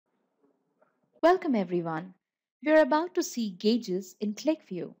Welcome everyone. We are about to see gauges in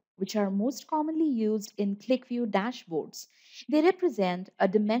QlikView, which are most commonly used in QlikView dashboards. They represent a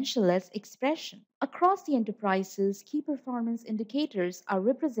dimensionless expression. Across the enterprises, key performance indicators are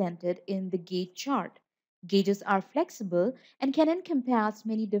represented in the gauge chart. Gauges are flexible and can encompass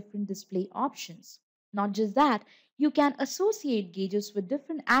many different display options. Not just that, you can associate gauges with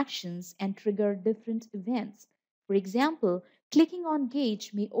different actions and trigger different events. For example, clicking on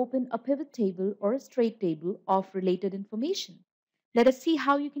Gauge may open a pivot table or a straight table of related information. Let us see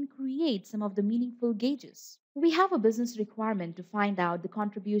how you can create some of the meaningful gauges. We have a business requirement to find out the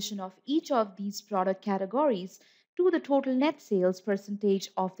contribution of each of these product categories to the total net sales percentage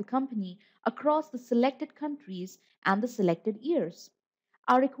of the company across the selected countries and the selected years.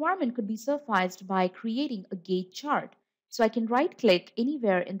 Our requirement could be sufficed by creating a gauge chart. So I can right click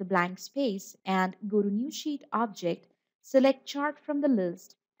anywhere in the blank space and go to New Sheet Object, select Chart from the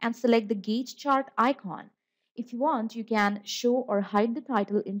list, and select the gauge chart icon. If you want, you can show or hide the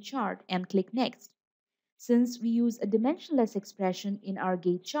title in chart and click Next. Since we use a dimensionless expression in our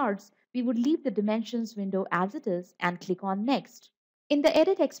gauge charts, we would leave the dimensions window as it is and click on Next. In the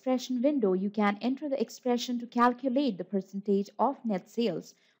Edit Expression window, you can enter the expression to calculate the percentage of net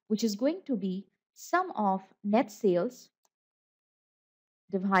sales, which is going to be sum of net sales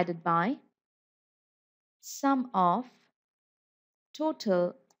divided by sum of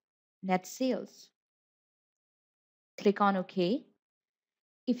total net sales. Click on OK.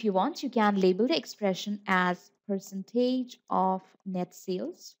 If you want, you can label the expression as percentage of net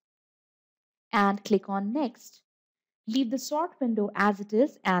sales and click on Next. Leave the sort window as it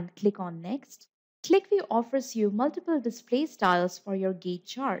is and click on Next. QlikView offers you multiple display styles for your gauge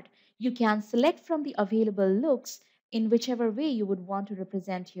chart. You can select from the available looks in whichever way you would want to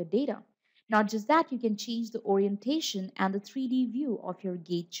represent your data. Not just that, you can change the orientation and the 3D view of your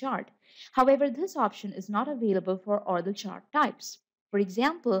gauge chart. However, this option is not available for all the chart types. For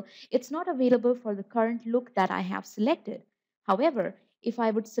example, it's not available for the current look that I have selected. However, if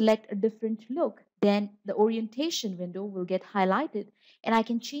I would select a different look, then the orientation window will get highlighted and I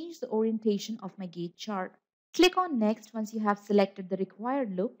can change the orientation of my gauge chart. Click on Next once you have selected the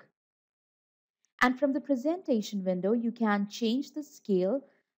required look. And from the presentation window, you can change the scale,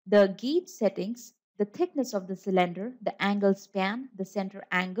 the gauge settings, the thickness of the cylinder, the angle span, the center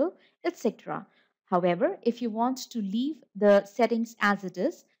angle, etc. However, if you want to leave the settings as it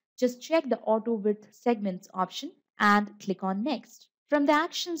is, just check the Auto Width Segments option and click on Next. From the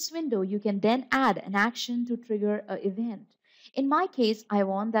Actions window, you can then add an action to trigger an event. In my case, I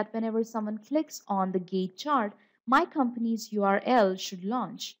want that whenever someone clicks on the gauge chart, my company's URL should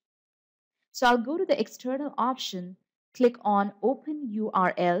launch. So I'll go to the external option, click on Open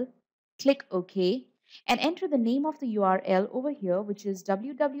URL, click OK, and enter the name of the URL over here, which is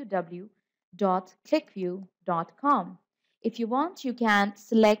www.QlikView.com. If you want, you can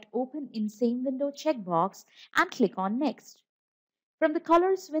select Open in Same Window checkbox and click on Next. From the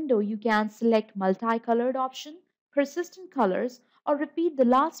Colors window, you can select Multicolored option, Persistent Colors, or repeat the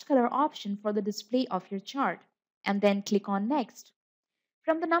last color option for the display of your chart, and then click on Next.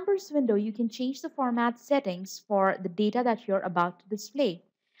 From the Numbers window, you can change the format settings for the data that you're about to display.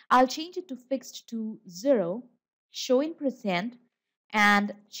 I'll change it to fixed to 0, show in percent,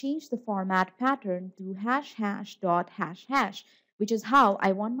 and change the format pattern to ##.#, which is how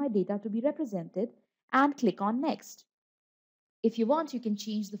I want my data to be represented, and click on Next. If you want, you can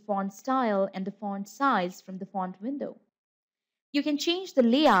change the font style and the font size from the font window. You can change the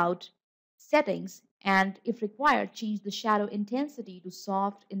layout settings and, if required, change the shadow intensity to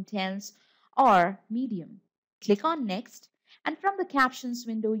soft, intense, or medium. Click on Next, and from the Captions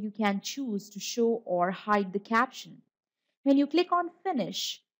window, you can choose to show or hide the caption. When you click on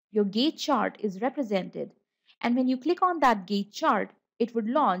Finish, your gauge chart is represented, and when you click on that gauge chart, it would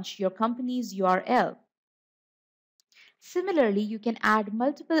launch your company's URL. Similarly, you can add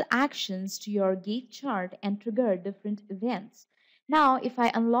multiple actions to your gauge chart and trigger different events. Now, if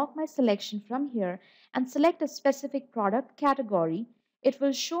I unlock my selection from here and select a specific product category, it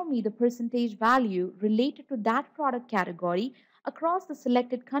will show me the percentage value related to that product category across the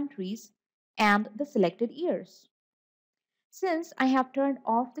selected countries and the selected years. Since I have turned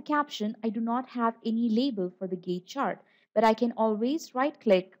off the caption, I do not have any label for the gauge chart, but I can always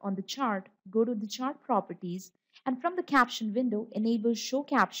right-click on the chart, go to the chart properties, and from the caption window, enable show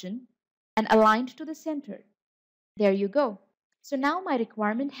caption and aligned to the center. There you go. So now my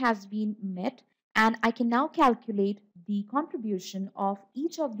requirement has been met and I can now calculate the contribution of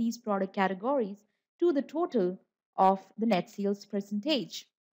each of these product categories to the total of the net sales percentage.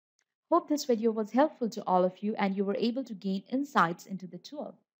 Hope this video was helpful to all of you and you were able to gain insights into the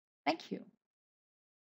tool. Thank you.